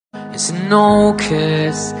So no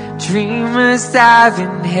curse, dreamers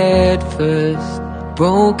diving head first,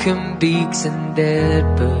 broken beaks and dead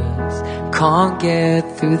birds can't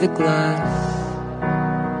get through the glass.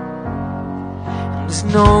 And there's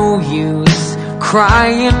no use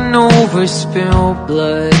crying over spilled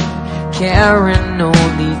blood, caring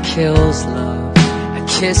only kills love, a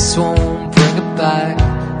kiss won't bring it back.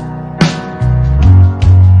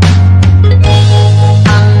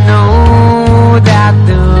 I know that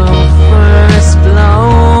the first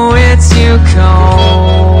blow hits you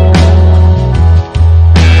cold,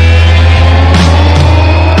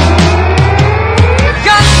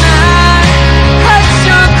 gonna hush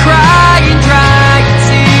your crying, dry your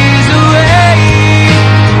tears away.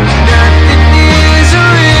 Nothing is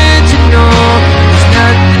original, there's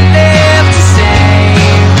nothing left to say.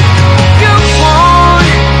 You won't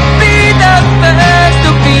be the first,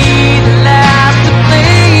 or be the last to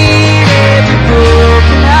bleed. Every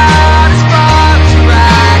broken heart is far too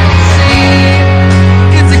right to see.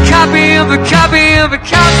 It's a copy of a copy of a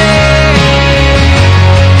copy.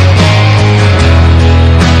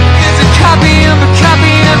 It's a copy of a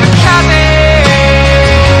copy of a copy.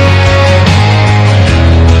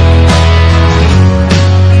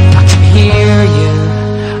 I can hear you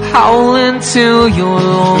howling till your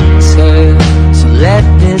lungs hurt, so let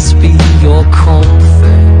this be your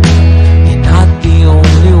comfort. You're not the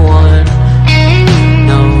only one,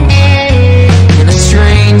 no. In a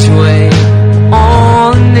strange way,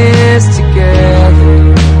 all in this together,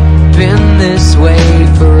 been this way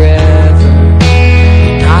forever.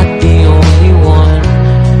 You're not the only one.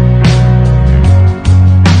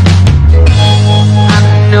 I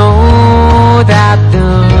know that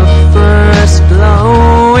the first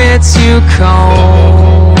blow hits you cold,